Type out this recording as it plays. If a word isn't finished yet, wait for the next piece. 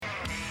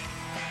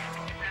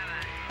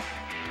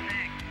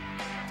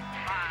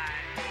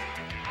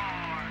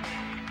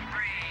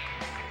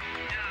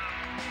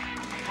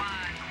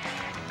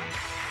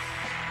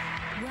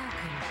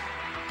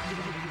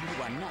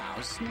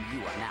sneaking. You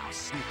are now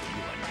sneaking.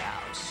 You are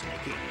now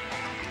sneaking.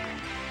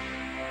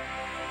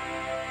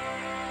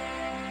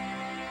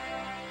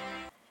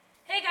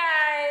 Hey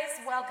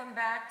guys, welcome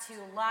back to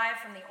Live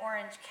from the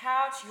Orange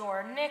Couch,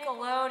 your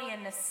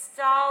Nickelodeon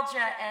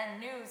nostalgia and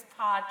news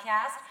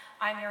podcast.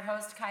 I'm your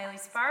host, Kylie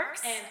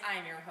Sparks. And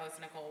I'm your host,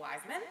 Nicole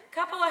Wiseman.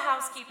 Couple of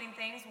housekeeping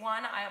things.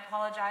 One, I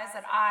apologize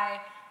that I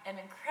am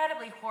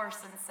incredibly hoarse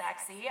and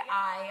sexy.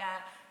 I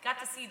got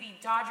to see the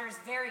Dodgers'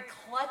 very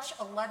clutch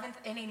 11th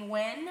inning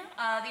win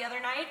the other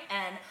night,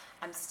 and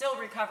I'm still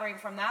recovering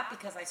from that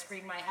because I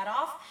screamed my head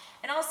off.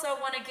 And also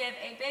want to give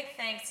a big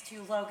thanks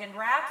to Logan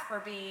Rapp for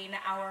being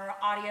our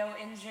audio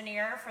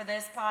engineer for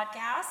this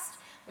podcast,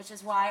 which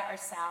is why our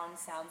sound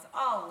sounds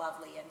all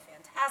lovely and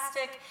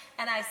fantastic,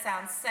 and I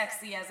sound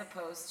sexy as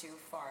opposed to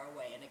far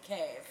away in a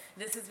cave.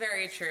 This is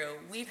very true.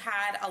 We've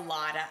had a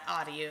lot of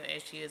audio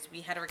issues.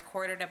 We had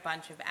recorded a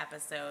bunch of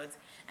episodes,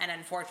 and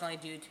unfortunately,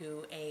 due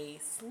to a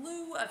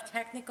slew of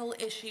technical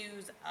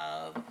issues,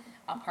 of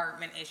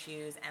apartment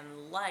issues,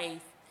 and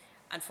life,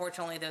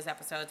 unfortunately, those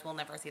episodes will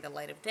never see the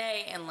light of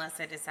day unless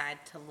I decide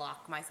to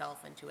lock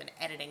myself into an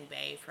editing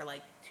bay for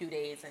like 2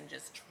 days and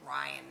just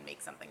try and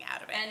make something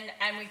out of it.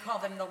 And we call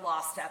them the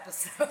lost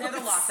episodes. They're the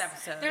lost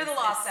episodes. They're the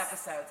lost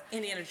episodes.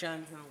 Indiana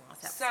Jones and the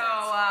lost episodes. So,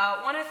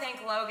 want to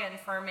thank Logan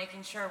for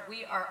making sure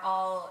we are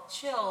all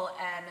chill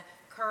and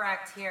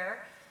correct here.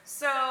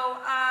 So,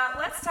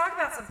 let's talk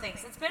about some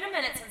things. It's been a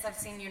minute since I've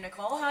seen you,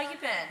 Nicole. How you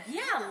been?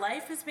 Yeah,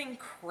 life has been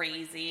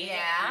crazy.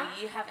 Yeah?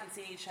 We haven't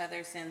seen each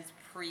other since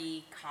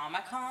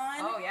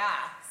pre-Comic-Con. Oh,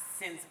 yeah.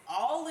 Since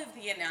all of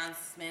the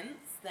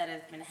announcements that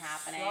have been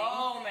happening.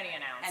 So many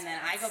announcements. And then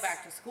I go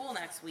back to school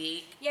next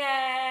week.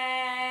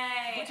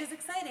 Yay! Which is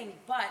exciting.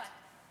 But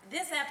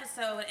this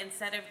episode,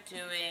 instead of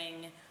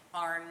doing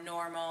our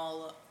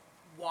normal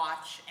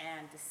watch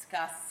and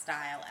discuss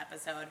style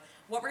episode,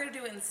 what we're going to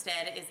do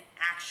instead is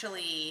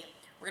actually,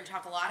 we're going to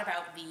talk a lot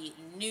about the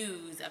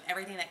news of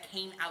everything that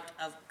came out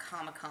of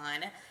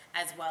Comic-Con,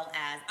 as well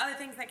as other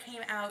things that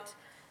came out,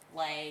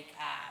 like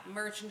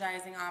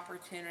merchandising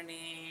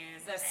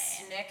opportunities. The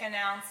Snick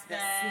announcement.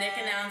 The Snick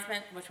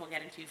announcement, which we'll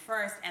get into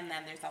first, and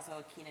then there's also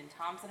a Kenan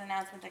Thompson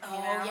announcement that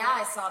came out. Oh, yeah,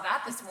 I saw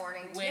that this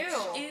morning, too.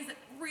 Which is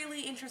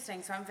really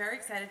interesting, so I'm very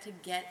excited to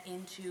get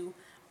into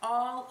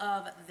all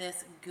of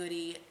this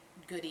goody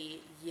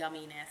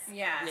yumminess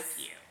with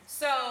you.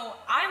 So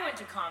I went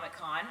to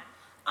Comic-Con.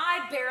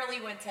 I barely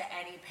went to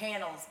any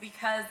panels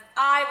because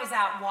I was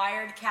at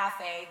Wired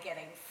Cafe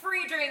getting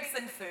free drinks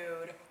and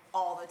food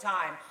all the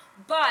time.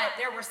 But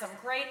there were some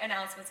great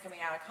announcements coming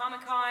out of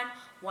Comic-Con.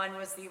 One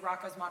was the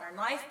Rocko's Modern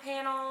Life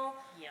panel,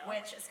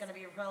 which is going to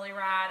be really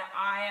rad.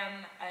 I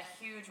am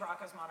a huge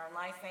Rocko's Modern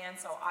Life fan,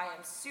 so I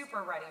am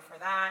super ready for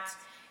that.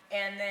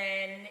 And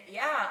then,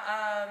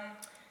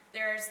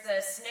 there's the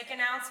Snick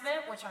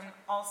announcement, which I'm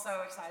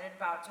also excited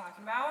about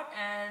talking about,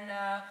 and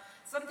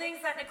some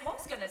things that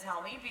Nicole's going to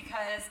tell me,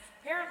 because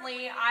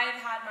apparently I've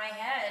had my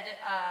head,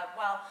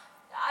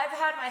 I've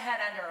had my head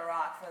under a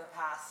rock for the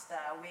past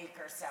week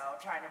or so,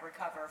 trying to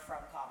recover from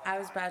Comic-Con. I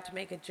was about to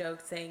make a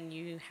joke saying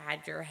you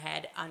had your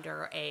head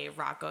under a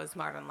Rocko's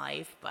Modern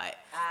Life, but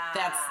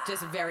that's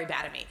just very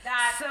bad of me.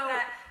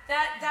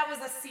 That was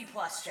a C+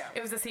 joke.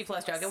 It was a C+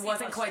 joke. It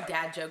wasn't quite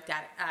dad joke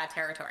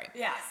territory.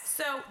 Yes.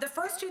 So the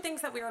first two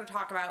things that we are going to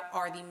talk about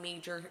are the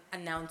major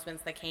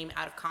announcements that came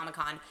out of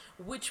Comic-Con,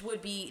 which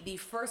would be the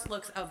first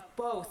looks of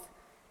both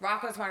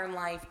Rocko's Modern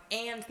Life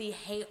and the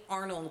Hey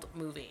Arnold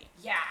movie.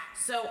 Yeah.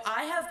 So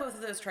I have both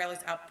of those trailers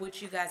up,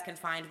 which you guys can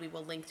find. We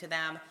will link to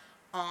them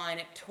on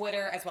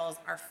Twitter as well as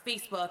our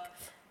Facebook.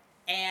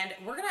 And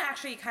we're going to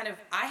actually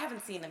I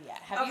haven't seen them yet.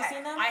 Have you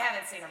seen them? I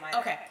haven't seen them either.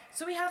 Okay.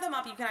 So we have them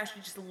up. You can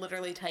actually just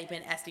literally type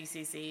in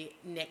SDCC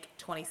Nick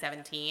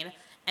 2017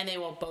 and they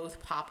will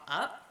both pop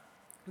up.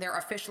 They're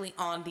officially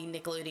on the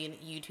Nickelodeon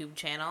YouTube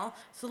channel.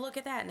 So look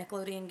at that.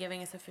 Nickelodeon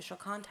giving us official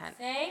content.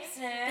 Thanks,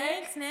 Nick.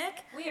 Thanks,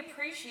 Nick. We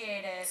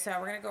appreciate it. So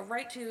we're going to go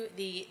right to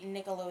the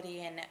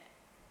Nickelodeon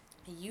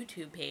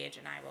YouTube page,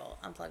 and I will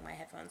unplug my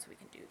headphones so we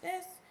can do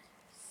this.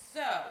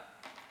 So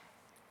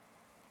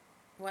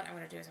what I'm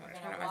going to do is I'm going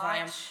to turn up my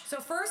volume. So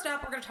first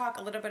up, we're going to talk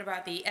a little bit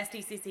about the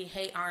SDCC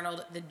Hey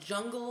Arnold, the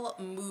Jungle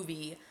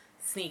movie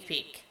sneak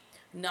peek.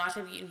 Not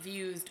to be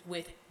confused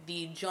with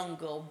the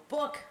Jungle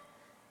Book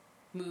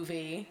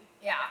movie.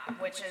 Yeah,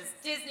 which is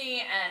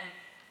Disney and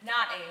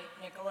not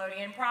a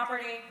Nickelodeon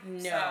property.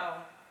 No. So,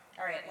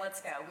 all right,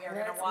 let's go. We are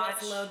going to watch.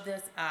 Let's load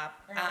this up.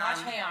 We're going to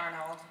watch Hey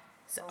Arnold.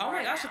 So, oh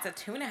my gosh, it's a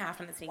 2.5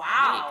 minute sneak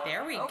peek.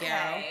 There we go. All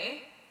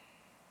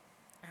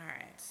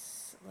right,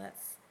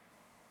 let's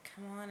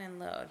come on and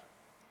load.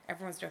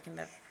 Everyone's joking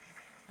that.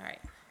 All right.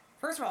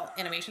 First of all,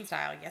 animation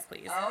style, yes,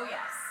 please. Oh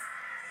yes.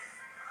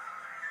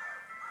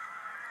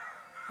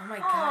 Oh my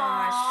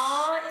gosh.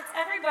 Aww, it's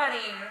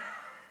everybody.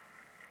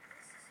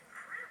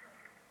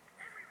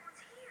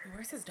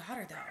 Where's his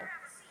daughter, though?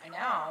 I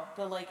know.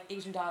 The,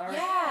 Asian daughter?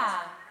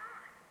 Yeah.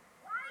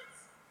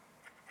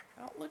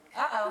 Oh, look.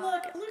 Uh-oh.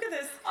 Look at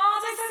this. Oh,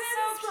 this is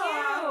so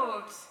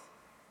cute.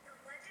 The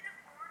legend of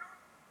Arnold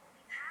will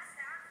be passed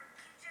down from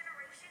kid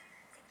generation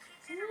to kid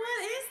generation.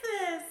 What is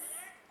this?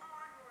 And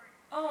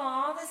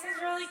Aw, this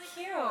is really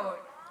cute.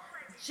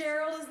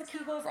 Gerald is the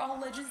keeper of all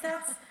legends.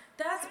 That's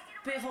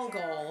Biffle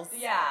goals.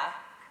 Yeah.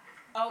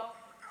 Oh,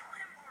 Call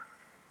him our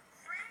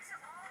friends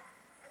all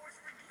force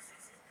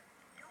reduces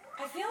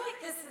I feel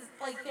like this is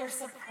like they're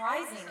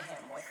surprising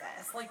him with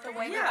this, like the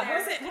way Yeah, that what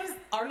is they're. it? What does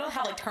Arnold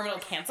have, like terminal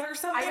cancer or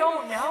something? I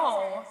don't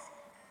know.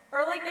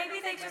 Or like maybe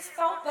they just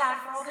felt bad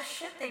for all the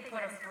shit they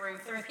put him through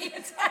the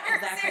entire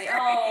Exactly. series.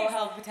 Oh,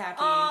 Helga Pataki.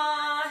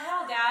 Aw,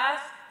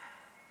 Helga.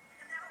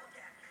 And now look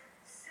at him,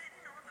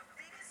 sitting on the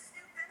biggest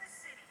stoop in the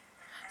city.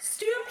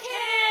 Stoop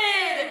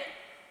Kid!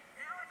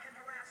 Now I can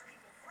harass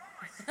people from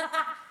my stoop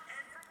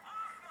and from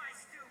off my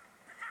stoop.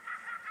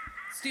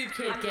 Stoop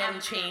Kid getting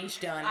change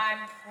done.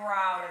 I'm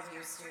proud of you,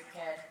 Stoop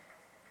Kid.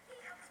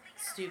 He helps me get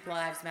Stoop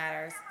Lives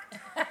Matters.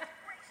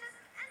 gracious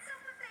and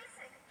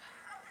self-effacing.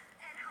 Oh,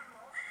 and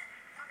humble.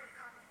 I'm gonna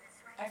copy this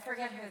right I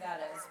forget who that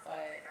is,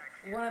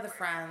 but One of the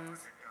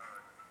friends.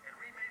 and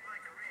remake my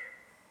career.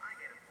 I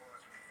get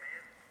applause from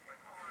fans, but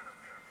Arnold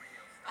got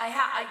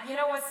real. you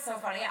know what's so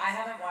funny? I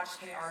haven't watched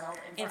Hey Arnold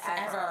in In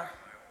forever. forever.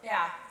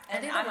 Yeah,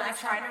 and think the I'm like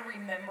last trying time- to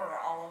remember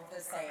all of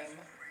the same.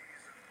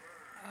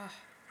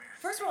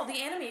 First of all,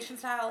 the animation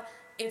style,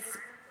 it's... Listen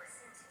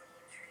to me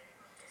and treated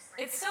me just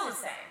like It's still the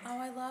same. Oh,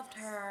 I loved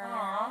her.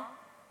 Aw.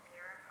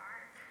 pure of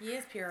heart. He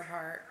is pure of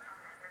heart.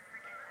 I'll never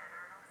forget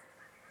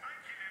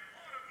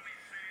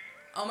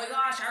that, Arnold. Oh my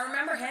gosh, I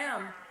remember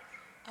him.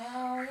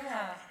 Oh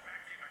yeah.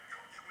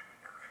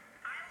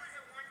 I was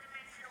a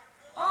one-dimensional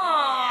boy.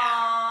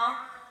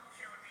 Aww.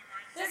 Showed me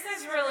my This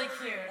is really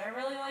cute. I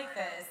really like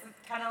this. It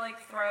kind of like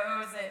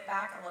throws it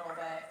back a little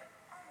bit.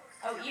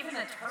 Oh, even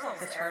the turtles.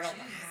 The there, turtle.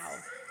 jeez. Wow.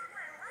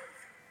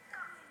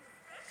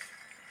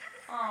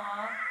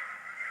 Aw.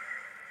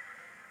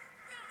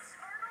 Thanks,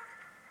 Arnold.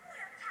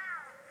 We're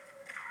pals.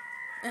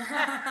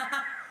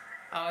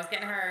 Oh, I was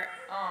getting hurt.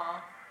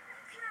 Aw.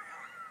 Pure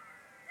heart.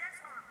 That's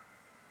Arnold.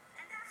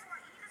 And that's why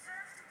he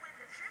deserves to win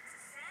the trip to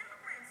San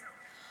Lorenzo.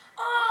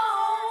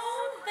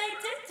 Oh, they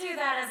did do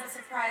that as a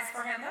surprise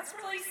for him. That's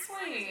really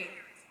sweet.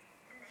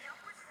 And the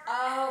help was from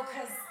Oh,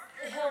 because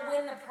he'll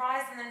win the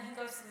prize and then he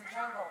goes to the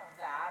jungle.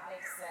 That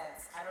makes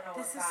sense. I don't know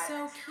This if is that.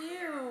 so I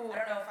cute.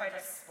 don't know if I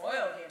just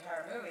spoiled the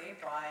entire movie,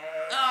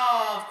 but.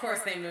 Oh, of course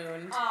they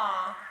mooned.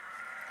 Aw.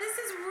 This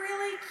is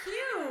really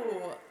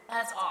cute.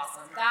 That's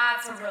awesome.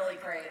 That's a really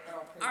great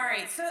little preview. All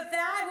right, so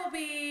that will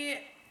be.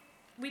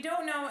 We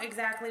don't know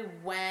exactly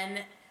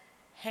when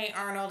Hey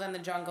Arnold and the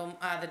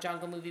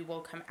Jungle movie will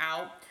come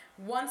out.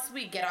 Once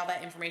we get all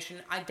that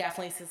information, I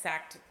definitely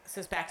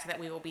suspect that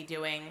we will be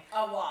doing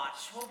A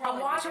watch. We'll a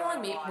probably watch be doing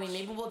along. a watch.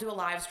 Maybe we'll do a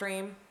live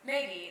stream.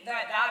 Maybe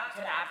that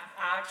could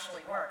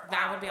actually work.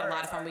 That Wow, would be a lot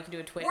words of fun. are- We can do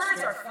a Twitch. Words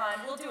stream. are fun.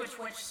 We'll do a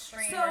Twitch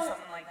stream So, or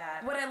something like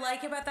that. What I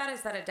like about that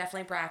is that it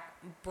definitely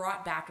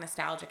brought back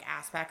nostalgic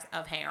aspects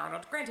of Hey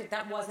Arnold. Granted,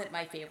 that wasn't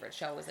my favorite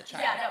show as a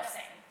child. Yeah, no,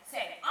 same.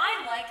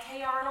 I liked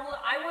Hey Arnold.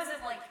 I wasn't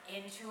like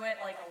into it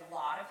like a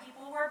lot of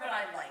people were, but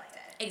I liked it.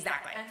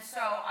 Exactly. And so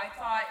I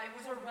thought it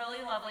was a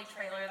really lovely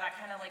trailer that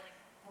kind of like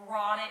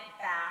brought it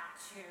back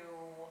to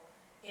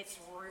its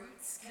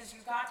roots because you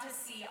got to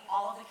see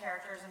all of the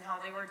characters and how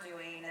they were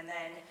doing, and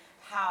then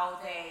how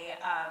they,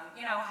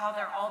 how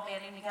they're all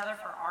banding together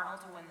for Arnold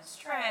to win this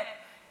trip.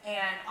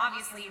 And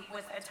obviously,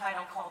 with a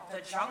title called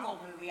The Jungle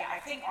Movie, I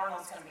think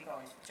Arnold's going to be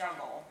going to the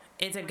jungle.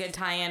 It's a good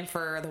tie-in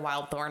for the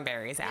Wild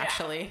Thornberries,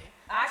 actually.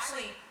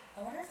 Actually,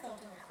 I wonder if they'll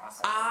do a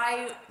crossover.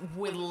 I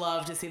would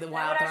love to see the That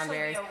Wild would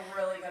actually Thornberries be a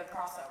really good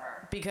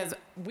crossover. because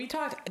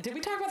did we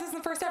talk about this in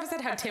the first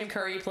episode? How Tim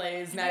Curry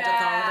plays Nigel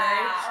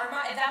Yeah,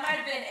 Thornberry? or that might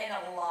have been in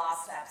a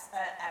lost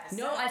episode.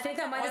 No, I think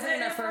that might have Was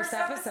been it in the first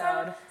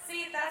episode.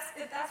 See,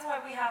 that's why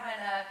we haven't.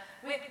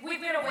 We've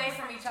been away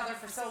from each other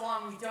for so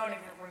long, we don't even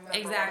remember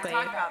Exactly. what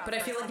we talked about. in But the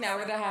I feel first like now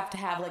we're episode. gonna have to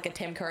have like a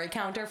Tim Curry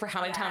counter for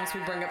how many times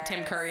we bring up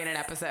Tim Curry in an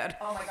episode.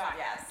 Oh my God,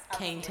 yes.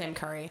 King absolutely. Tim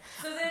Curry.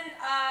 So then,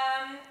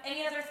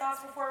 any other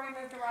thoughts before we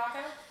move to Rocco?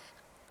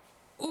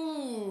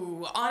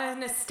 Ooh, on a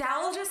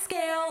nostalgia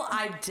scale,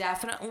 I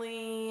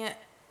definitely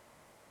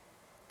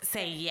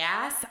say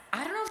yes.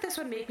 I don't know if this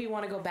would make me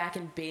want to go back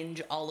and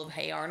binge all of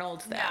Hey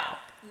Arnold though.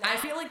 No. I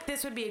feel like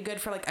this would be good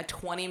for like a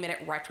 20-minute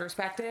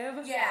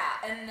retrospective Yeah,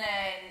 and then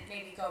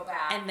maybe go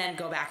back. and then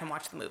go back and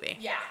watch the movie.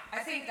 yeah, I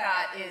think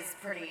that's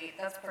pretty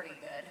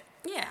good.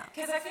 Yeah.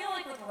 Because I feel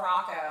like with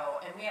Rocco,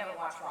 and we haven't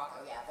watched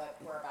Rocco yet, but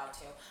we're about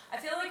to. I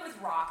feel like with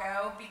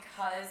Rocco,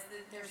 because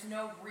there's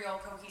no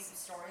real cohesive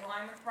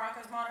storyline with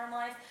Rocco's Modern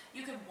Life,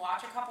 you could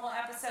watch a couple of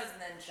episodes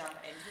and then jump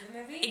into the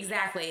movie.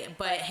 Exactly,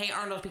 but Hey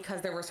Arnold,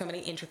 because there were so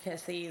many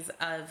intricacies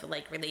of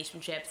like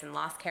relationships and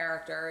lost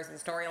characters and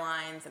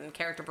storylines and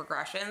character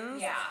progressions.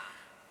 Yeah.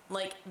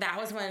 Like that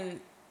was when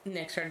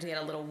Nick started to get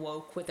a little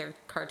woke with their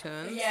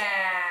cartoons. Yeah.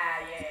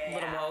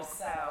 Little woke.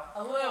 So,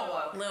 a little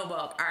woke. Little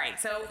woke. All right,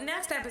 so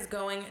next up is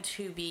going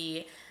to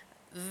be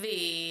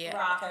the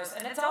Rocco's,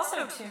 and it's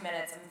also 2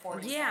 minutes and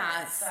 40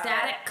 seconds. So.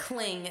 Static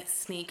Cling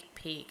sneak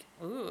peek.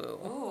 Ooh.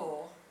 Ooh.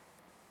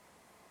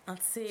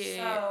 Let's see.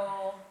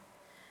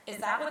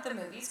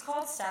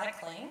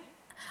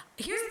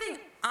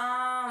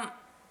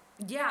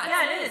 Yeah,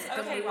 Yeah, it is. the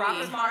Okay, movie.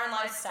 Rocko's Modern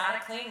Life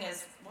Static Cling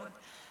is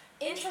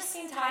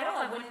interesting title.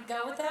 I wouldn't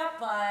go with that,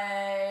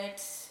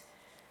 but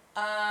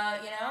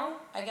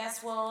I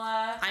guess we'll.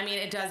 I mean,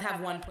 it does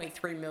have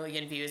 1.3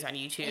 million views on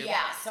YouTube.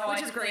 Yeah, so which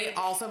I is great. think-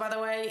 Also, by the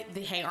way,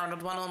 the Hey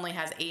Arnold one only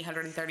has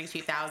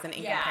 832,000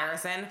 in Yeah.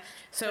 comparison.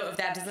 So if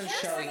that doesn't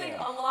Here's show the thing: you,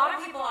 a lot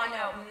of people I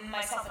know,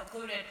 myself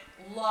included,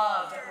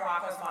 loved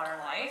Rocko's Modern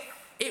Life.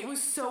 it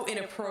was so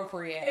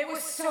inappropriate. It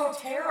was so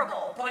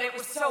terrible, but it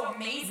was so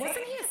amazing.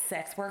 Wasn't he a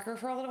sex worker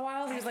for a little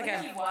while? He was like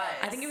think he was.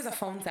 I think he was a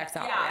phone sex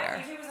Yeah, operator.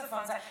 I think he was a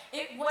fun side.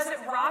 Was it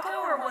Rocco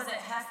or was it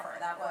Heifer?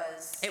 That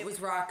was. It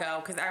was Rocco,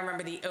 because I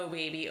remember the Oh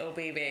Baby, Oh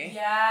Baby.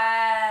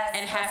 Yes.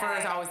 And Heifer is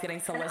okay. always getting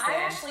And solicited.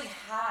 I actually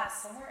have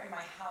somewhere in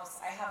my house.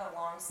 I have a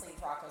long sleeve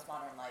Rocco's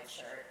Modern Life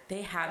shirt.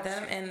 They had Oh,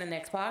 them shit. in the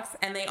Knicks box,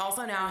 and they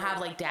also now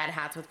have like dad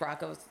hats with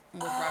Rocco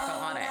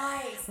on it.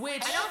 Nice.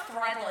 Which I know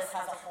Threadless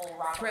has a whole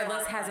Rocco. Threadless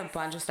Modern has a Life.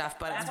 bunch of stuff,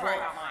 but That's we'll, where I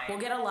got mine. we'll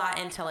get a lot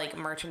into like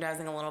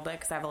merchandising a little bit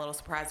because I have a little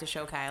surprise to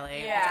show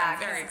Kylie, Yeah, which I'm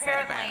very 'cause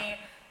excited apparently about.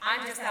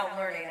 I'm just now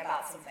learning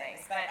about some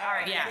things. But all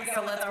right. Yeah, here we go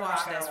so with let's the watch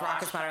Rocco this watch.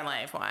 Rocko's Modern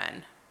Life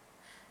one.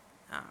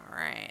 All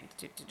right,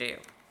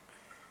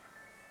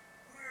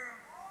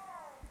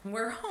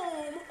 We're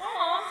home.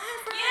 Aw,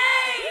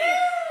 yay!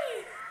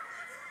 Yay!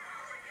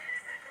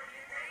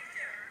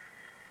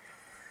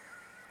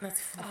 Let's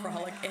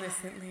frolic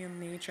innocently in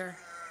nature.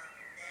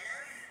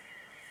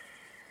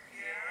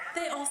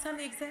 They all sound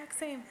the exact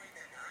same.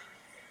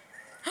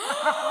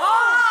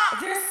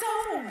 They're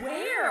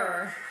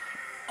self-aware.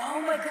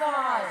 Oh my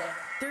god.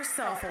 They're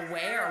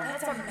self-aware.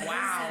 That's amazing.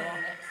 Wow.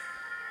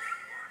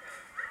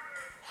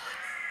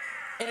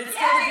 And it's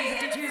Yay!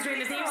 still the B-52s during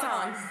the theme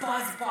song.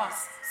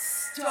 Buzz,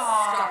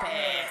 Stop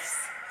it.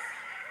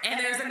 And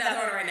there's another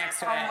one right next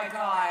to Oh it. my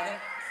god.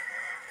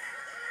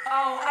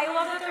 Oh, I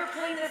love that they're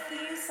playing the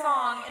theme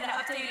song and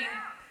updating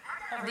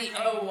The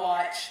everything. O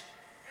Watch.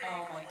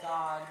 Oh my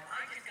god.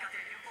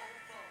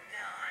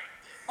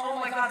 Oh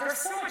my god, there's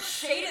so much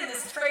shade in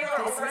this trailer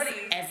This is already.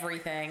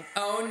 everything.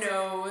 Oh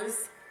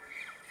nose.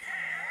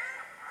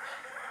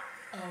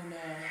 Oh no.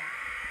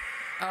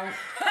 Oh.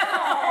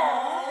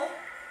 Oh.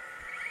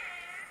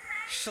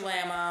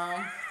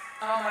 Shlamo.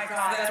 Oh my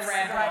god, That's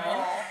Red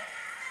Bull.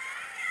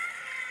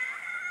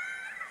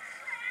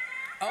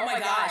 Oh my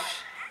gosh.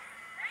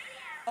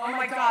 Oh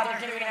my god,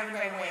 they're giving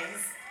everybody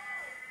wings.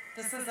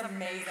 This is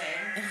amazing.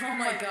 Oh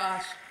my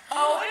gosh.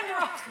 Oh, and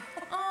Rock.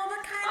 Oh,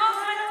 the kind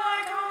Oh,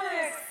 I know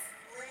comics.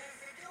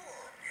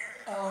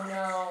 Oh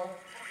no.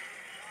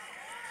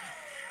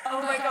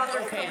 Oh my god,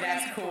 they're Okay,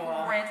 that's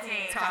cool.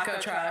 renting Taco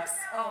trucks.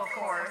 Oh, of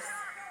course.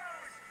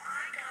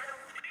 I got a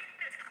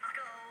weakness,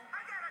 taco.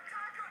 I got a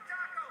taco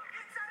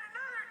inside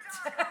another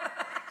taco.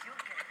 You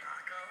get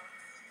taco.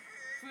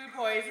 Food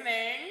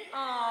poisoning.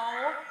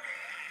 Oh.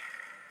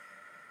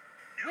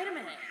 Wait a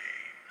minute.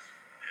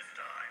 This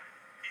time,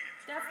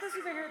 That's the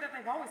superhero that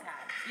they've always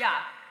had.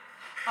 Yeah.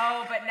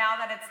 Oh, but now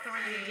that it's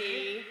 3D,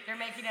 3D. they're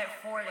making it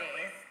 4D.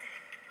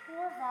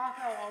 Poor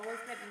Rocco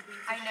always getting beat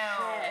to I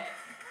know. shit.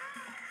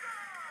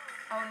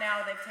 Oh,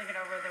 now they've taken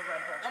over the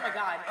Red Bull. Oh my truck.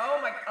 God. Oh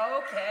my.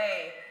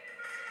 Okay.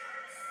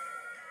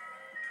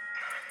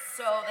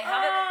 So they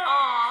have it.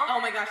 Aw. Oh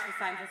my gosh, the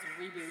sign says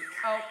reboot.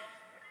 Oh.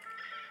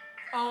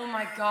 Oh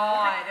my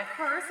god. With a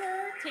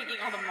cursor taking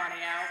all the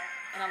money out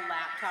and a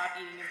laptop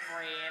eating his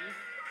brain.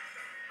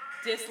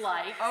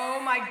 Dislike. Oh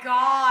my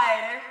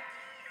god.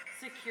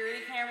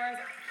 Security cameras.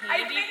 I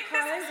Candy think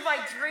Crush. this is my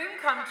dream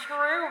come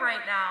true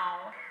right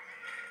now.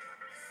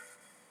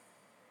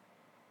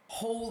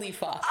 Holy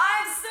fuck.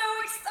 I'm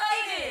so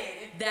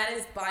excited. That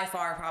is by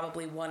far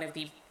probably one of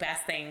the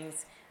best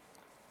things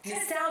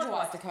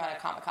nostalgia-wise to come out of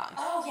Comic-Con.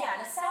 Oh yeah,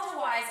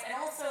 nostalgia-wise, and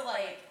also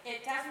like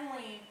it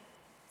definitely,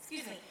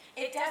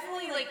 it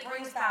definitely like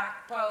brings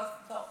back both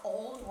the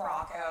old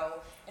Rocco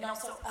and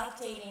also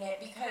updating it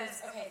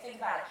because okay, think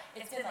about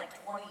it. It's been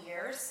like 20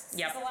 years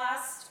Yep. since the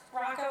last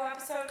Rocco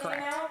episode came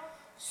Correct. out,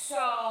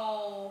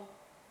 so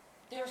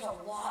there's a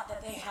lot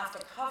that they have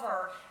to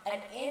cover,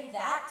 and in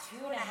that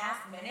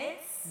 2.5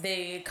 minutes.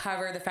 They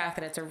cover the fact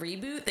that it's a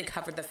reboot. They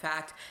cover the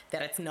fact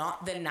that it's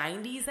not the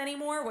 90s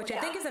anymore, which I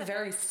Yeah. think is a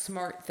very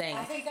smart thing.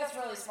 I think that's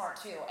really smart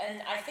too,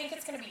 and I think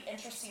it's going to be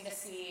interesting to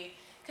see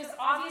because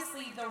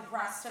obviously the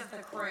rest of the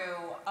crew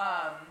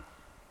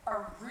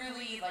are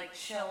really like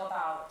chill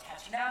about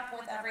catching up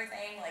with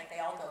everything. Like they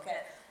all go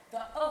get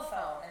the O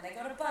phone and they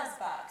go to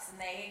BuzzBox and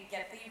they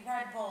get the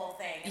Red Bull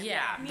thing. And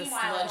Yeah, the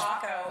meanwhile, sludge,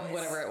 Rocco is,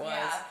 whatever it was.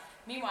 Yeah,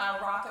 meanwhile,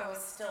 Rocco is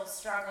still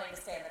struggling to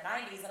stay in the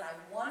 90s, and I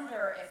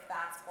wonder if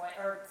that's going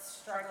or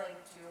struggling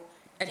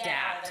to get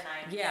out of the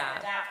 90s. Yeah. And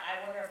adapt.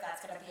 I wonder if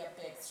that's going to be a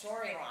big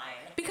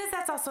storyline. Because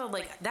that's also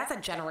like that's a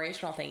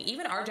generational thing.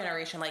 Even our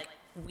generation, like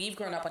we've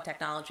grown up with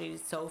technology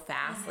so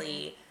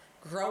fastly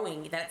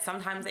growing that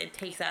sometimes it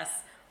takes us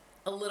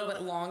a little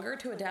bit longer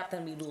to adapt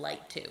than we'd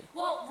like to.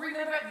 Well,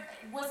 remember,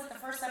 was it the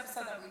first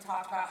episode that we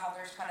talked about how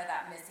there's kind of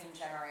that missing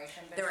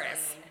generation between There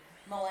is.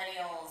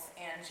 millennials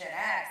and Gen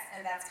X,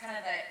 and that's kind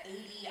of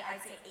the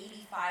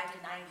 85 to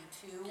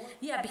 92.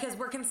 Yeah, because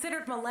we're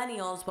considered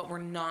millennials, but we're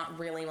not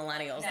really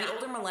millennials. No. The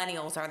older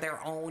millennials are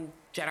their own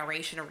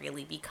generation,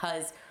 really,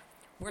 because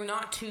we're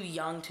not too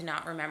young to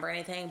not remember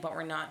anything, but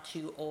we're not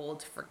too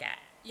old to forget.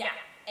 Yeah,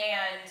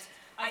 and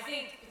I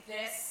think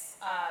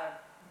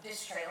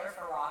this trailer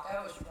for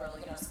Rocco is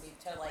really going to speak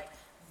to like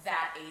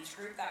that age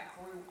group that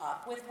grew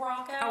up with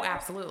Rocco. Oh,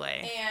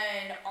 absolutely.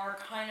 And are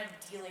kind of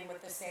dealing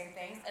with the same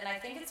things. And I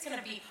think it's going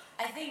to be,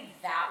 I think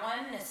that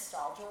one,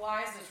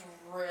 nostalgia-wise, is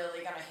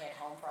really going to hit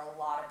home for a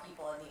lot of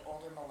people in the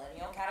older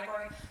millennial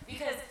category.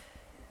 Because,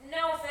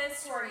 no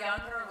offense to our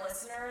younger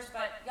listeners,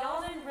 but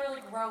y'all didn't really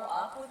grow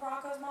up with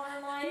Rocco's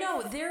Modern Life.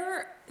 No,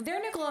 their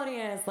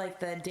Nickelodeon is like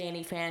the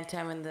Danny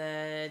Phantom and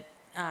the,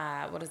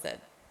 what is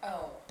it?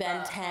 Oh.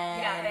 Ben 10.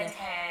 Yeah, Ben 10.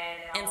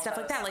 And all stuff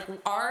like those. that. Like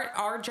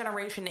our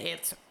generation,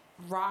 it's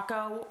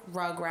Rocco,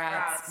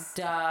 Rugrats,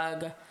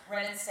 Doug,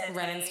 Ren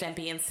and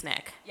Stimpy. And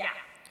Snick. Yeah.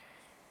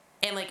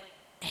 And like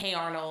Hey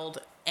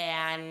Arnold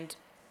and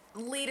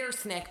later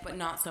Snick, but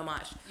not so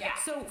much. Yeah.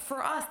 So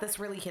for us, this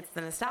really hits the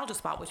nostalgia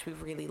spot, which we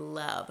really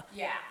love.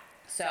 Yeah.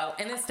 So,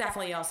 and this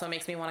definitely also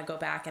makes me want to go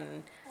back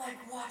and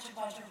Like, watch a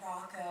bunch of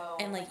Rocco.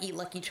 and like eat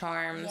Lucky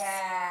Charms.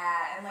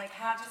 Yeah, and like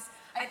have just.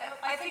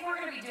 I think we're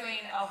gonna be doing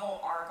a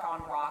whole arc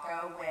on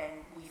Rocco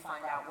when we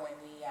find out when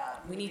the.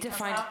 We need to comes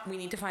find out. we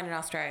need to find an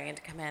Australian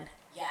to come in.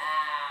 Yeah.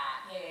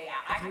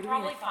 I Who could do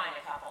probably we- find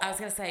a couple. I was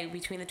gonna say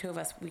between the two of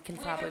us, we can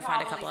We probably could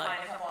find a couple of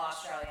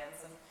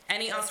Australians and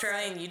any just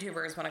Australian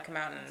YouTubers want to come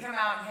out and come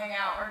out and hang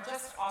out, or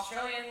just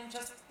Australian,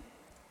 just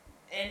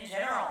in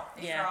general.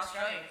 If Yeah. you're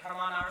Australian, come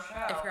on our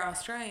show. if you're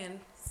Australian,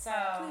 so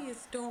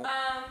please don't.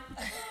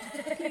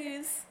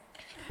 Please.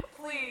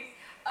 please.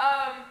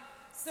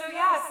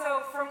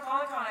 So from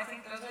Comic-Con, I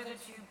think those are the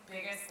two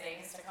biggest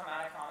things to come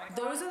out of Comic-Con.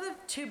 Those are the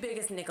two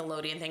biggest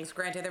Nickelodeon things.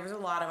 Granted, there was a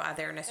lot of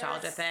other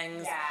nostalgia There's-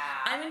 things. yeah.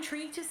 I'm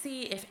intrigued to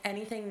see if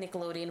anything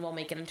Nickelodeon will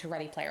make it into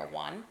Ready Player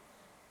One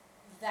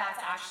That's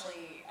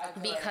actually a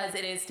good... because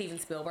it is Steven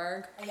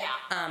Spielberg. Yeah.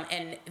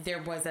 And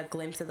there was a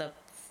glimpse of the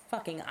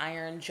fucking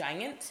Iron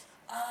Giant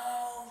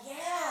Oh,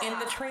 yeah. in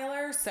the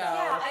trailer. So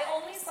Yeah, I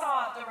only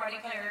saw the Ready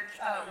Player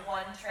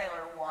One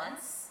trailer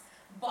once,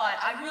 but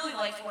I really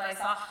liked what I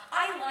saw.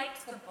 I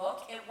liked the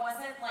book. It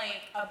wasn't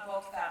like a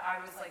book that I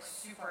was like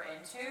super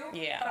into.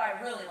 Yeah. But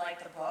I really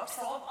liked the book,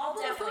 so I'll well,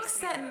 the definitely book's see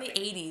set in the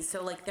movie. 80s,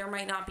 so like there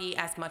might not be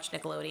as much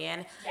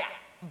Nickelodeon, Yeah.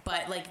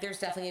 but like there's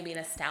definitely gonna be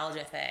a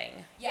nostalgia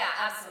thing. Yeah,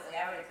 absolutely.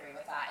 I would agree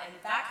with that. And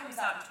that comes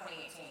out in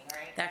 2018,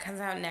 right? That comes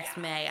out next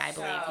Yeah. May, I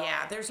believe. So-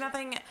 Yeah, there's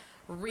nothing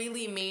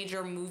really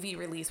major movie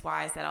release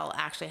wise that'll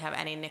actually have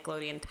any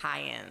Nickelodeon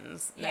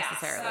tie-ins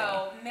necessarily. Yeah,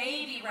 so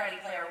maybe Ready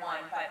Player One,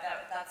 but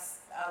that's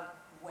a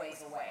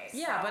ways away.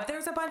 Yeah, so. but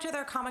there's a bunch of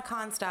their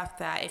Comic-Con stuff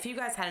that if you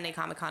guys had any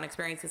Comic-Con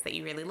experiences that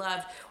you really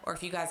loved, or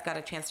if you guys got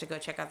a chance to go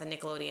check out the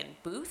Nickelodeon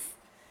booth.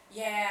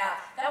 Yeah,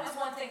 that was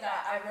one thing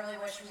that I really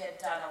wish we had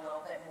done a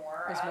little bit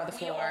more. Was more the we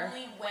floor.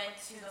 only went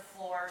to the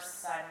floor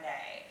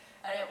Sunday,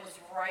 and it was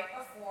right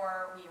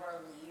before we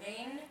were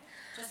leaving,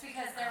 just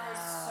because there were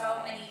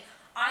so many.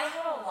 I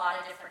had a lot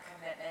of different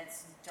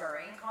commitments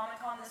during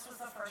Comic-Con. This was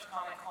the first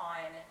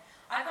Comic-Con.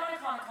 I've gone to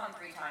Comic-Con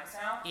 3 times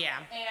now. Yeah.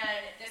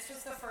 And this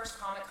was the first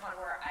Comic-Con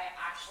where I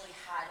actually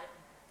had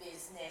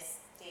business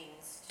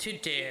things To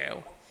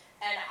do.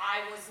 and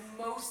I was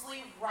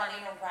mostly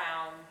running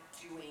around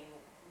doing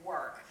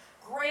work.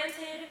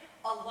 Granted,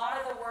 a lot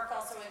of the work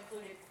also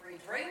included free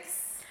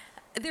drinks,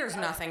 There's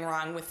nothing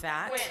wrong with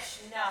that. which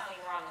nothing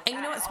wrong with that. And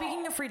you know what? at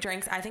Speaking all. of free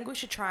drinks, I think we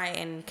should try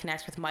and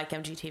connect with Mike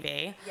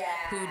MGTV,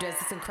 who does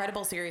this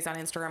incredible series on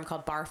Instagram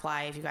called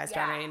Barfly, if you guys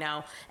don't Yeah. already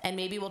know. And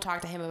maybe we'll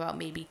talk to him about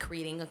maybe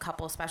creating a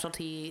couple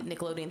specialty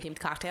Nickelodeon-themed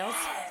cocktails.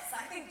 Yes,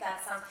 I think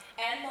that sounds.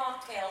 And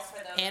mocktails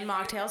for those. And of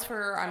you mocktails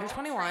for who under don't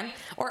 21. drink.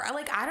 Or,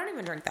 like, I don't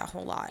even drink that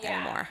whole lot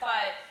anymore.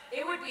 But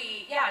it would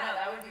be,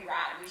 that would be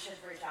rad. We should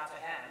reach out to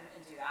him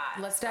and do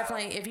that. Let's So,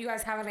 definitely, if you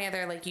guys have any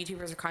other, like,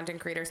 YouTubers or content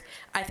creators,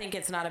 I think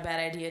it's not a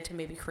bad idea to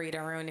maybe create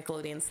our own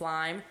Nickelodeon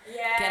slime.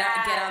 Yeah, Get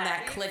on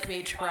that that'd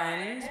be clickbait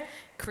trend. fun.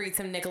 Create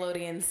some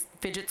Nickelodeon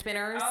fidget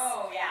spinners.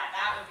 Oh yeah,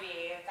 that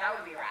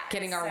would be rad.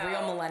 Getting our So- real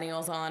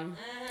millennials on.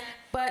 And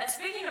But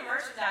speaking of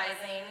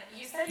merchandising,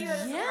 you said you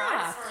had a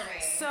yeah, surprise for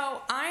me.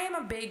 so I am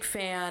a big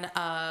fan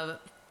of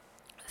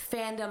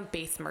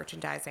fandom-based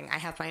merchandising. I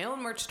have my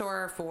own merch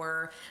store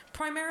for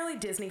primarily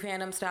Disney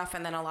fandom stuff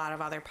and then a lot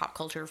of other pop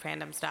culture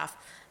fandom stuff.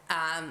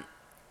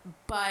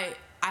 But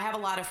I have a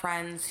lot of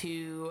friends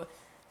who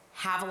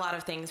have a lot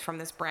of things from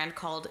this brand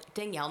called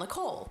Danielle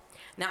Nicole.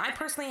 Now, I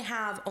personally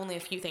have only a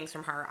few things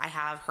from her. I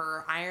have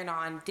her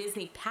iron-on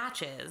Disney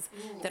patches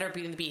that are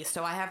Beauty and the Beast.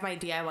 So I have my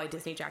DIY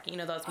Disney jacket. You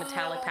know those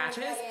metallic Oh,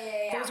 patches?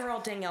 yeah. Those are all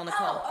Danielle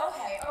Nicole. Oh,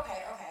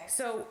 okay.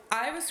 So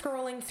I was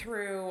scrolling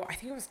through, I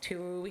think it was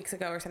 2 weeks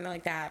ago or something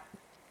like that,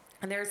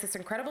 and there's this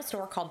incredible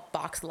store called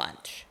Box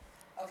Lunch,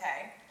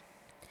 Okay.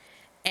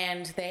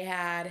 and they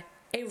had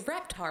a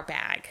Reptar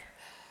bag.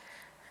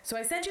 So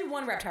I sent you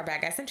one Reptar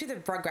bag. I sent you the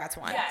Rugrats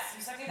one. Yes,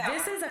 you sent me that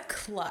This one. is a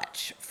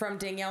clutch from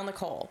Danielle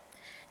Nicole,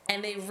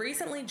 and they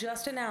recently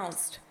just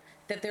announced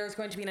that there's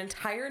going to be an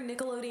entire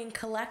Nickelodeon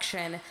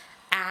collection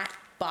at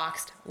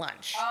Boxed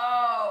Lunch.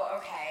 Oh,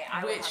 okay.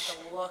 I will have Which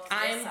to look this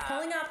I'm up.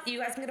 pulling up. You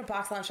guys can go to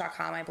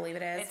boxlunch.com, I believe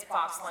it is. It's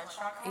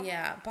boxlunch.com?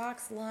 Yeah,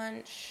 Box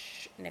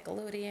Lunch,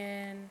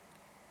 Nickelodeon.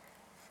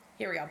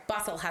 Here we go.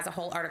 Bustle has a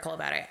whole article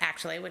about it,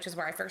 actually, which is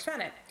where I first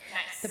found it.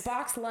 Nice. The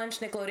Box Lunch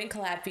Nickelodeon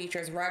collab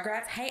features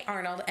Rugrats, Hey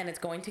Arnold, and it's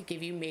going to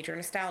give you major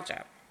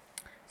nostalgia.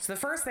 So the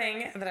first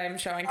thing that I'm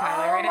showing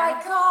Kylie right Oh my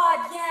now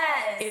god,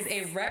 yes! is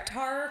a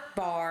Reptar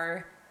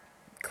bar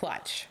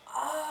clutch.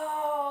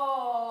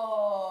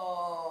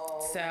 Oh.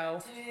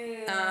 So,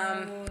 dude.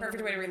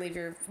 perfect way to relieve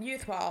your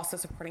youth while also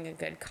supporting a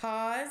good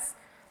cause.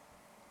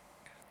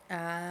 Oh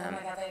my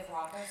god, they have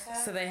Rocco stuff?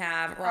 So they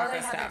have Oh, Rocco they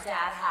have stuff. the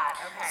dad hat.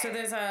 Okay. So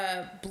there's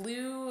a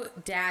blue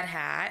dad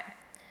hat.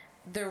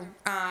 The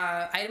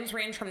items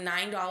range from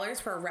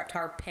 $9 for a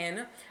Reptar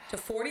pin to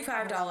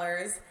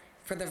 $45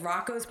 for the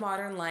Rocco's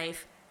Modern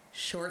Life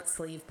short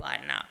sleeve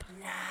button up.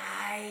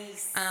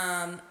 Nice.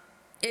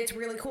 It's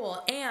really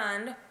cool.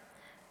 And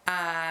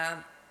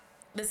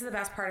this is the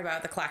best part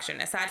about the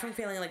collection. Aside from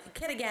feeling like a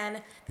kid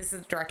again, this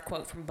is a direct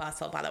quote from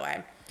Bustle, by the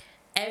way.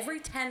 Every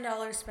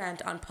 $10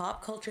 spent on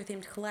pop culture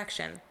themed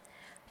collection,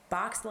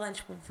 Boxed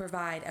Lunch will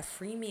provide a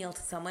free meal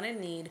to someone in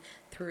need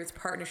through its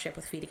partnership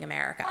with Feeding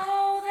America.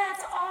 Oh,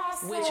 that's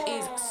awesome. Which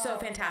is so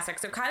fantastic.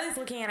 So Kylie's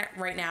looking at it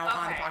right now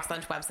on the Okay. Boxed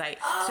Lunch website.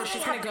 Oh, so they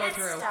she's have going to go pet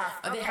through. stuff.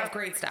 Oh, they Okay. have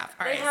great stuff.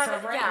 All They right, have so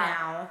it- right yeah.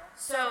 now,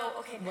 So,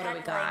 okay, what do we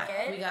pet got?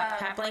 blanket, We got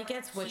pet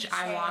blankets, which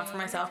I want for keychain.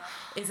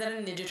 myself. Is that a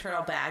Ninja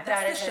Turtle bag?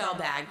 That That's is the a- shell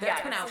bag. yeah,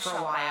 That's been that's out the for a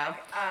shell while.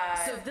 bag.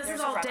 So this There's is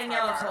a all Reptar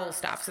Danielle bar. Cole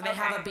stuff. So they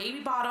have a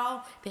baby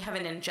bottle, they have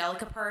an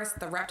Angelica purse,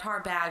 the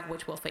Reptar bag,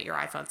 which will fit your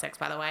iPhone 6,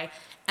 by the way,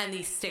 and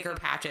these sticker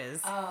patches.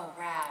 Oh,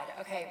 rad.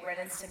 Okay, Ren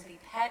and Stimpy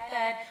pet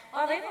bed.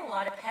 Wow, they have a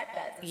lot of pet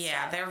beds and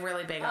Yeah, stuff. they're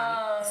really big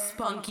on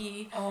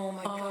Spunky. Oh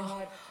my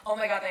god. Oh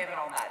my god, they have it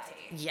on that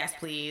tea. Yes,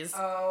 please.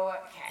 Okay.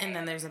 And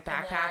then there's a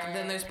backpack. And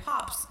then there's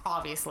Pops,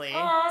 obviously.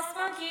 Aw,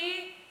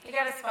 Spunky. You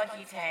got a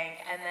Spunky tank,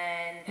 and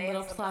then they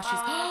Little have some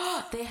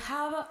plushies. They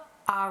have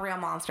Real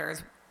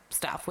Monsters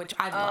stuff, which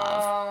I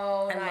love.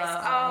 Oh, I nice.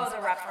 love-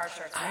 Oh, the Reptar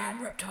shirts. I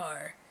am rad.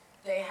 Reptar.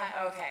 They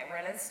have, okay,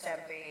 Ren and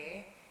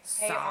Stimpy.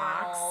 Hey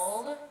Socks.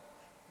 Arnold.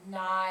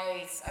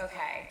 Nice.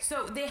 Okay.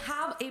 So they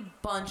have a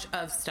bunch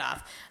of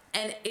stuff,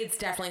 and it's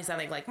definitely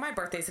something like my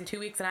birthday's in 2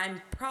 weeks, and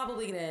I'm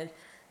probably gonna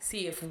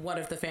see if one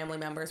of the family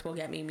members will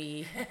get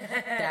me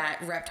that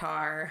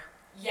Reptar.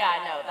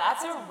 Yeah, no,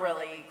 that's a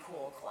really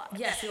cool clutch.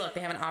 Yeah, see, look,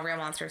 they have an Real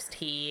Monsters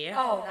tee.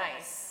 Oh,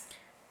 nice.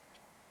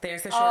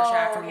 There's the short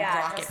shack from yeah,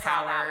 Rocket just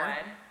saw that Power.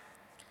 one.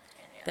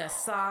 The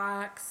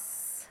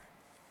socks.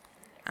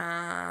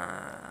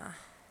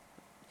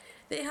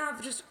 They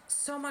have just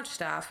so much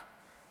stuff.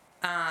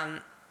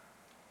 I'm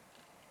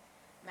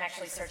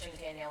actually searching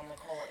Danielle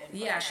Nicole.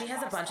 Yeah, she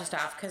has a bunch of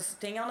stuff because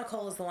Danielle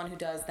Nicole is the one who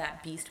does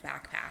that Beast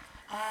backpack.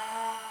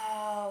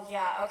 Oh,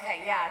 yeah.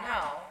 Okay. Yeah.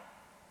 No.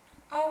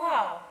 Oh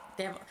wow.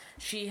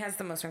 She has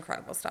the most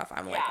incredible stuff.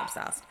 I'm like Yeah.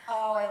 obsessed.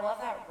 Oh, I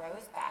love that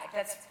rose bag.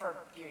 That's for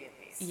Beauty and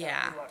the Beast. So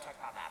Yeah. we won't talk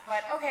about that.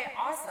 But okay,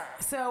 awesome.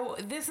 So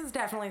this is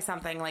definitely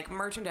something like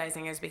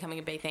merchandising is becoming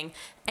a big thing.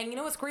 And you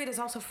know what's great is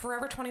also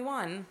Forever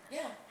 21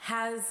 Yeah.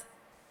 has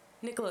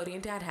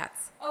Nickelodeon dad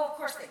hats. Oh, of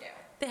course they do.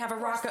 They have a Of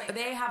course Rocco.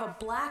 They have a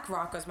black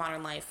Rocco's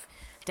Modern Life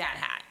dad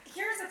hat.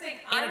 Here's the thing.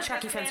 And a I'm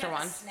Chucky big fan Finster of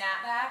one. the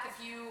Snapback.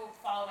 If you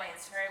follow my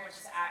Instagram, which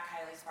is at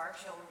Kylie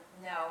Sparks, you'll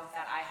know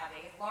that I have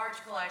a large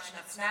collection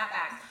of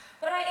snapbacks.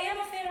 But I am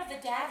a fan of the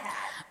dad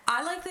hat.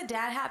 I like the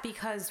dad hat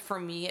because for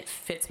me it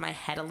fits my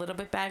head a little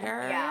bit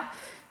better. Yeah.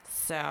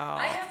 So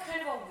I have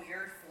kind of a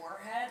weird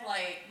forehead.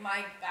 Like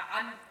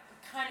I'm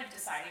kind of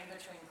deciding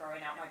between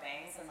growing out my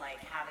bangs and like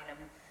having them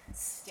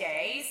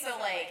stay. So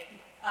like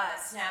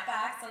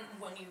snapbacks and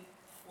when you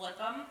flip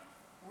them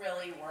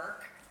really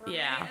work for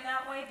Yeah. me in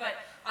that way. But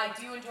I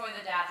do enjoy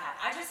the dad hat.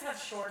 I just have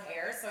short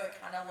hair, so it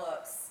kind of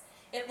looks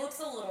a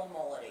little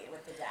mullety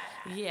with the dad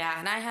hat. Yeah,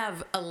 and I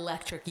have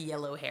electric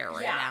yellow hair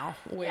right Yeah. now,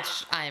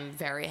 which I'm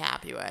very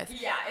happy with.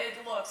 Yeah,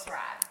 it looks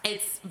rad.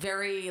 It's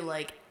very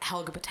like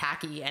Helga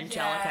Pataki,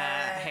 Angelica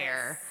Yes.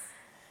 hair.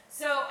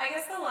 So I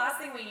guess the last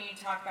thing we need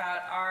to talk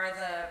about are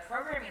the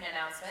programming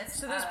announcements.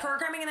 So there's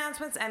programming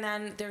announcements, and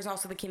then there's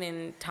also the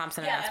Kenan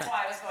Thompson Yeah, that's announcement.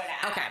 why I was going to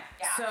add. Okay,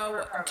 Yeah, so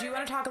for do you programming.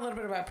 want to talk a little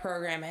bit about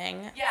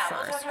programming Yeah,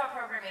 first? we'll talk about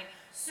programming.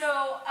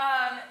 So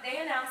they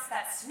announced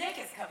that Snick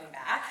is coming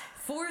back.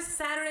 4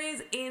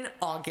 Saturdays in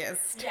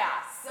August. Yeah,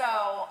 so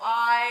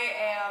I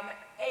am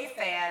a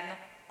fan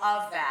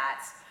of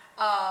that.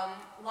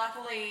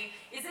 Luckily,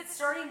 is it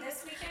starting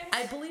this weekend?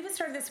 I believe it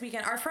started this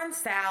weekend. Our friend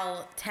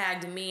Sal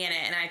tagged me in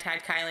it, and I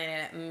tagged Kylie in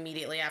it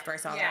immediately after I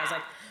saw it. I was Yeah.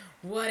 like,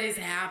 what is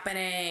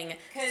happening?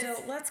 'Cause-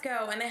 So let's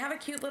go. And they have a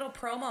cute little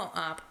promo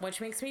up,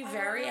 which makes me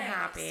very Nice.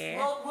 happy.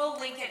 We'll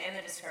link it in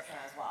the description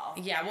as well.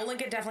 Yeah, we'll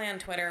link it definitely on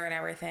Twitter and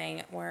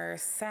everything, where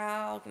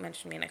Sal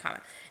mentioned me in a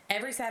comment.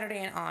 Every Saturday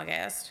in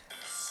August Stick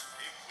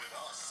with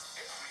us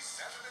every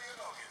Saturday in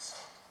August.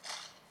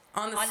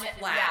 on the On the,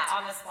 Splat. yeah,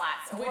 on the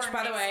Splats. Which, Or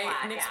by the Nick way,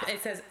 Splat, Nick, yeah.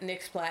 it says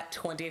Nick Splat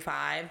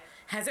 25.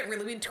 Has it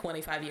really been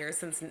 25 years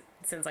since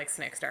like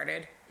Snick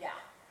started? Yeah.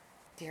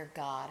 dear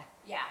God.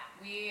 Yeah,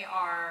 we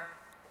are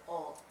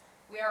old.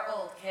 We are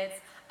old, kids.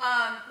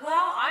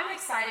 Well, I'm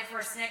excited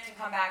for Snick to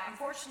come back.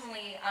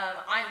 Unfortunately,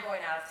 I'm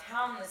going out of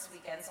town this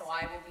weekend, so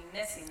I will be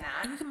missing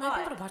that. You might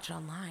be but able to watch it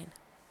online.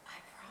 I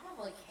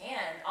probably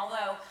can.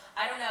 Although,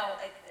 I don't know.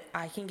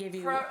 I can give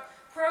you...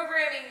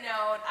 Programming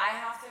note, I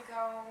have to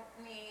go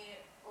meet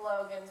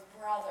Logan's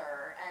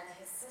brother and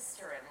his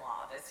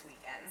sister-in-law this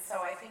weekend. So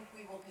I think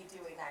we will be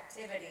doing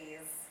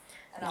activities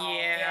and all.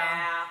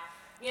 Yeah.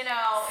 You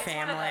know, it's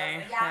Family. one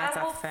of those. Yeah, That's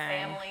that a whole thing.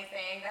 family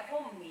thing, that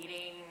whole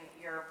meeting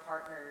your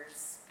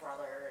partner's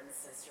brother and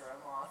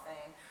sister-in-law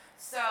thing.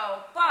 So,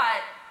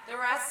 but the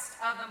rest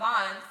of the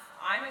month,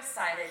 I'm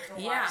excited to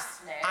watch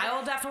Snick. I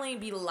will definitely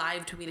be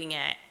live tweeting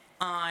it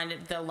on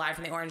the Live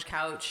from the Orange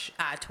Couch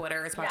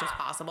Twitter as much as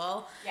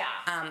possible.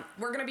 Yeah.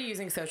 We're going to be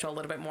using social a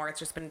little bit more. It's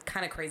just been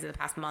kind of crazy the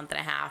past month and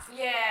a half.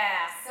 Yeah,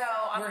 so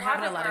I'm We're glad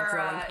having a that lot of we're,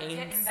 growing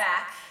pains.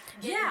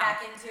 getting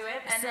back into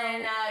it. And So-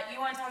 then you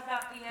want to talk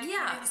about the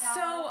Yeah, Kenan and Kel?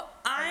 so Or not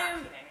I'm...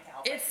 Kenan and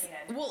Kel, but It's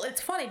Kenan. well,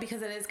 it's funny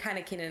because it is kind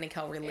of Kenan and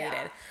Kel related.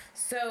 Yeah.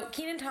 So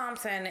Kenan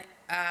Thompson,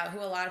 who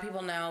a lot of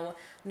people know,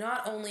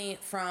 not only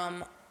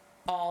from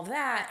all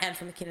that and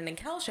from the Kenan and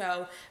Kel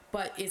show,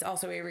 but is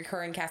also a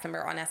recurring cast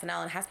member on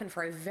SNL and has been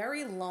for a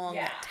very long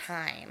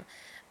time.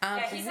 Yeah,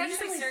 he's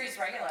actually recently- series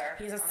regular.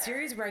 He's a on there.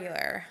 series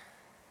regular.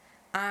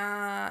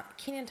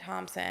 Kenan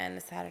Thompson,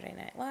 Saturday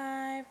Night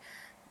Live.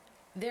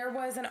 There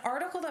was an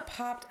article that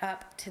popped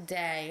up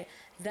today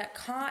that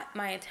caught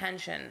my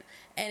attention,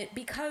 and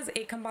because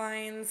it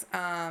combines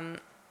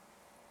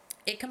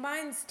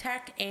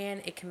tech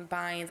and it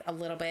combines a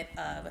little bit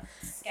of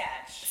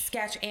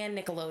sketch and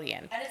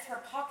Nickelodeon. And it's for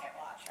Pocket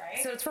Watch,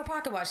 right? So it's for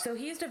Pocket Watch. So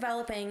he's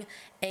developing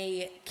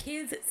a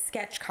kids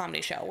sketch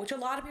comedy show, which a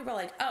lot of people are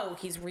like, oh,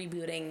 he's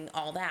rebooting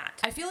all that.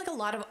 I feel like a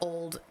lot of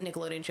old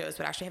Nickelodeon shows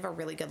would actually have a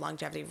really good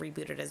longevity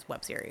rebooted as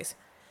web series.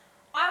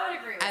 I would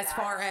agree with that. As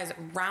far as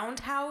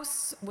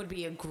Roundhouse would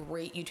be a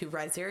great YouTube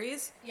Red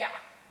series. Yeah.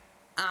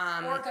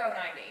 Or Go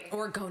 90.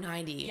 Or Go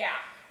 90. Yeah.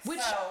 Which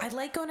so, I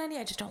like Go 90,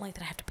 I just don't like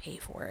that I have to pay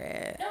for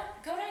it. No,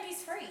 Go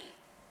 90's free.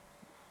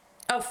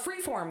 Oh,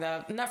 Freeform,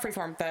 not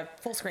Freeform, the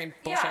full screen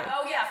bullshit. Yeah,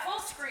 oh yeah, full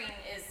screen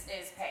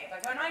is pay,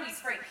 but Go 90's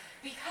free.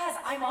 Because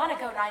I'm on a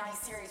Go 90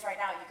 series right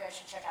now. You guys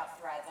should check out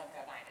Threads on Go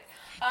 90.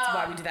 That's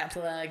why we do that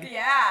plug.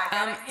 Yeah,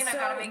 gotta,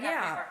 gotta make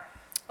that paper.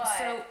 But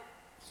So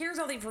here's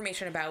all the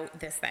information about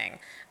this thing.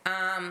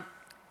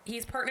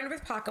 He's partnered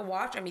with Pocket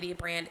Watch, a media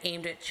brand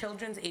aimed at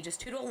children's ages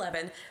 2 to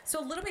 11, so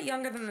a little bit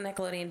younger than the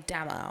Nickelodeon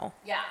demo.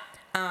 yeah.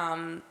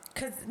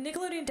 Because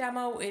Nickelodeon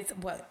demo is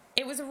what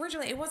it was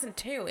originally. It wasn't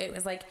 2. It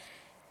was like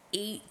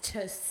 8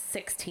 to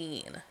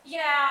 16. Yeah,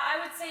 I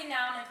would say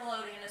now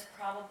Nickelodeon is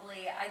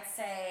probably, I'd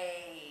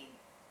say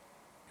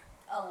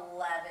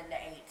 11 to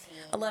 18.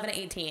 11 to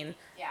 18.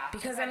 Yeah,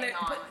 Because then depending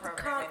on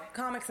programming.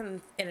 comics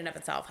in and of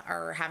itself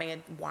are having a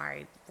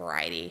wide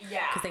variety.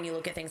 Yeah. Because then you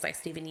look at things like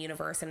Steven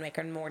Universe and Rick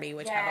and Morty,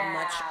 which have a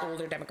much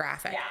older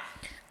demographic.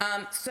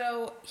 Yeah.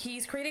 So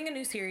he's creating a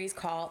new series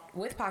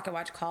with Pocket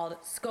Watch called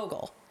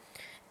Skogel.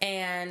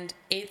 And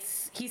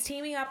he's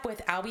teaming up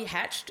with Albie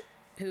Hetched,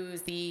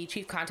 who's the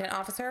chief content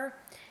officer,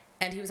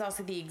 and he was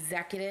also the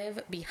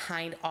executive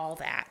behind All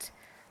That.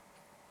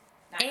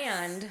 Nice.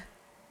 And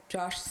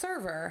Josh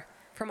Server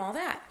from All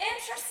That.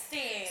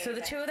 Interesting. So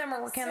the two of them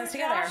are working on this So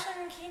together. Josh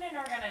and Kenan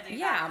are gonna do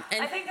Yeah, that.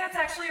 and- I think that's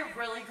actually a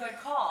really good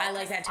call. I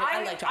like that too.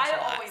 I like Josh a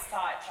lot. I always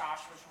thought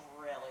Josh was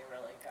really,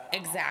 really good.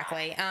 on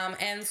Exactly.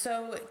 And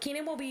so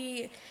Kenan will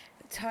be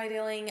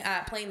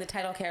playing the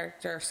title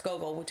character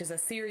Skogel, which is a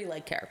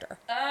Siri-like character.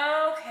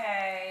 that.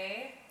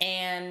 Okay.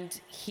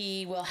 And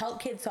he will help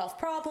kids solve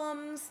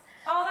problems.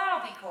 Oh,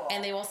 that'll be cool.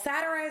 And they will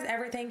satirize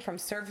everything from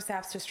service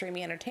apps to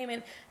streaming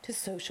entertainment to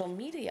social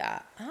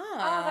media.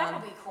 Oh, that'll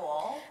be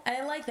cool. And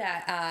I like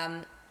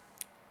that.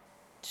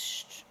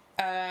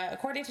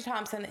 According to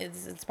Thompson,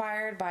 it's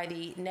inspired by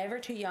the never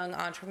too young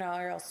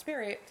entrepreneurial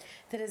spirit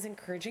that is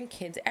encouraging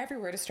kids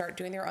everywhere to start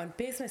doing their own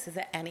businesses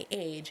at any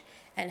age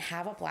and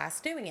have a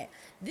blast doing it.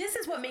 This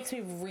is what makes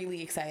me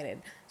really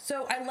excited.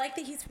 So I like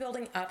that he's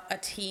building up a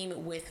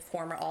team with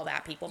former All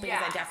That people, because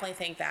Yeah. I definitely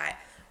think that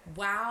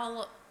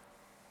while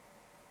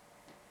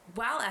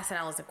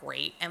SNL is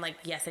great, and like,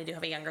 yes, they do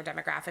have a younger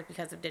demographic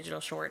because of digital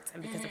shorts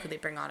and because of who they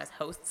bring on as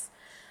hosts,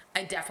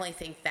 I definitely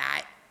think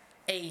that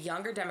a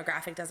younger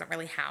demographic doesn't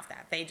really have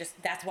that.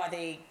 That's why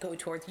they go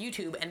towards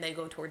YouTube and they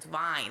go towards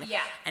Vine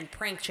and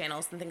prank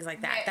channels and things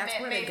like that. That's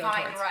where they go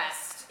Vine towards.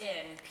 rest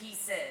in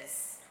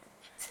pieces.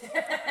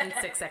 In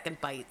 6-second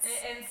bites.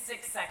 In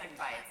 6-second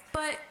bites.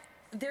 But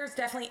there's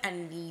definitely a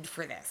need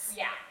for this.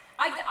 Yeah,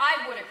 I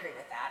would agree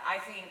with that. I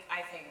think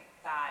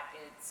that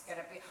it's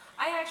gonna be.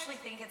 I actually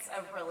think it's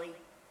a really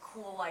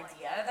cool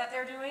idea that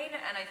they're doing,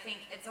 and I think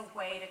it's a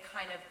way to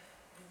kind of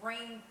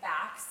bring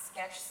back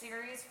sketch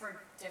series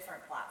for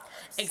different platforms.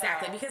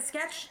 Exactly, So, because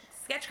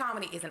sketch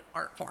comedy is an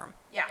art form.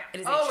 yeah, It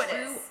is oh, a true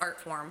it is. art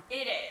form.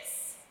 It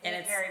is. And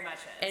It very much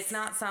is. It's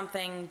not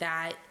something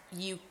that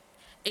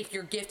if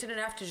you're gifted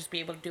enough to just be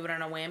able to do it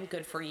on a whim,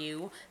 good for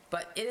you.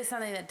 But it is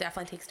something that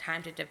definitely takes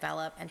time to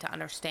develop and to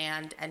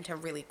understand and to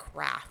really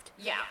craft.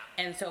 Yeah.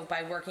 And so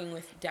by working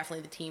with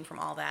definitely the team from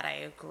all that, I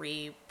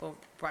agree. But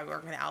by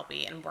working with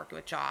Albie and working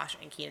with Josh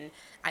and Keenan,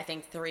 I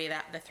think the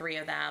three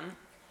of them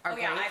are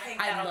great. I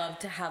think I'd love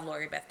to have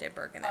Lori Beth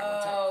Didberg in there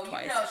once or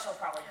twice. You know she'll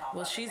probably pop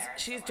Well, up in there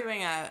she's somewhere.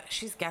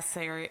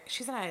 doing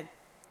she's in a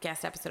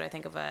guest episode, I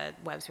think, of a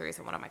web series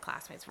that one of my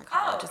classmates from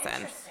college is in.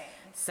 Interesting.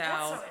 So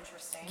That's so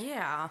interesting.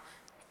 yeah.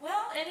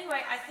 Well,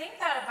 anyway, I think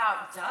that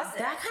about does it.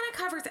 That kind of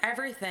covers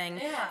everything.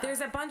 Yeah. There's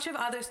a bunch of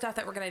other stuff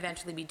that we're going to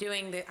eventually be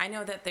doing. I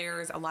know that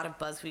there's a lot of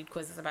BuzzFeed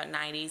quizzes about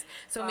 90s.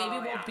 So maybe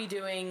we'll yeah. be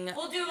doing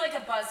We'll do like a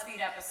BuzzFeed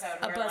episode.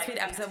 a where, BuzzFeed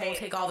episode. We'll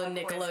take all the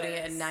Nickelodeon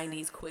quizzes. and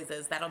 90s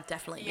quizzes. That'll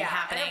definitely be Yeah,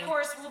 happening. and of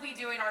course we'll be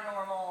doing our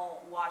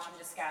normal watch and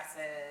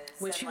discusses.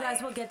 Which and, you guys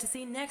will get to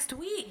see next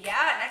week.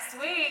 Yeah, next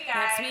week, guys.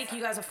 Next week,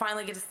 you guys will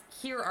finally get to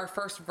hear our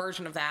first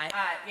version of that.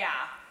 Yeah.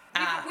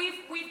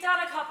 We've done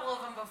a couple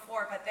of them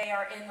before, but they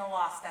are in the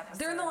lost episodes.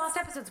 They're in the lost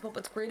episodes, but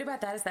what's great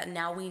about that is that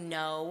now we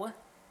know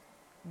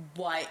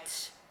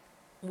what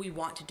we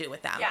want to do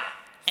with them. Yeah.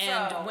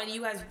 And So- when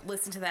you guys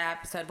listen to that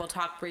episode, we'll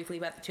talk briefly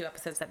about the 2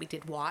 episodes that we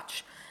did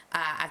watch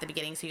at the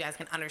beginning so you guys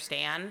can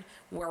understand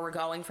where we're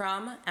going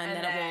from, and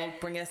then it will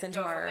bring us into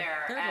go from our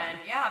there. third And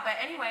one. yeah, but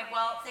anyway,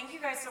 well, thank you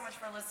guys so much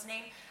for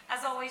listening.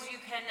 As always, you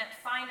can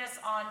find us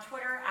on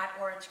Twitter at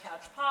Orange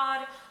Couch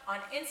Pod, on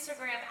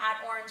Instagram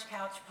at Orange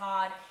Couch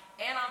Pod,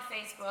 and on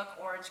Facebook,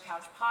 Orange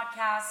Couch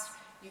Podcast.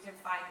 You can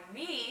find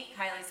me,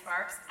 Kylie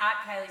Sparks, at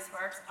Kylie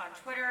Sparks on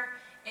Twitter,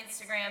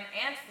 Instagram,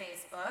 and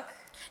Facebook.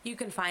 You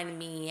can find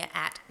me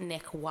at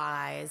Nick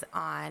Wise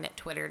on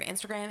Twitter and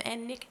Instagram,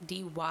 and Nick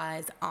D.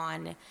 Wise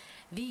on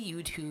the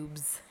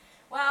YouTubes.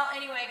 Well,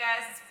 anyway,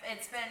 guys,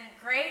 it's been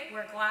great.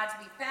 We're glad to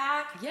be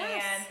back.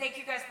 Yes. And thank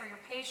you guys for your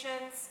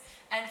patience.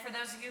 And for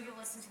those of you who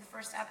listened to the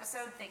first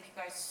episode, thank you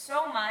guys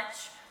so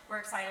much. We're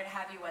excited to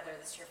have you, whether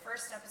this is your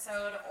first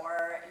episode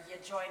or you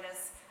joined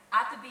us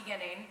at the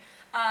beginning.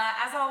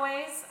 As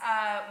always,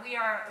 we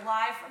are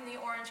live from the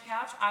Orange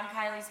Couch. I'm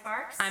Kylie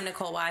Sparks. I'm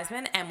Nicole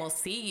Wiseman, and we'll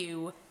see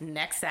you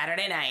next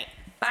Saturday night.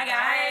 Bye, guys.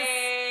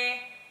 Bye.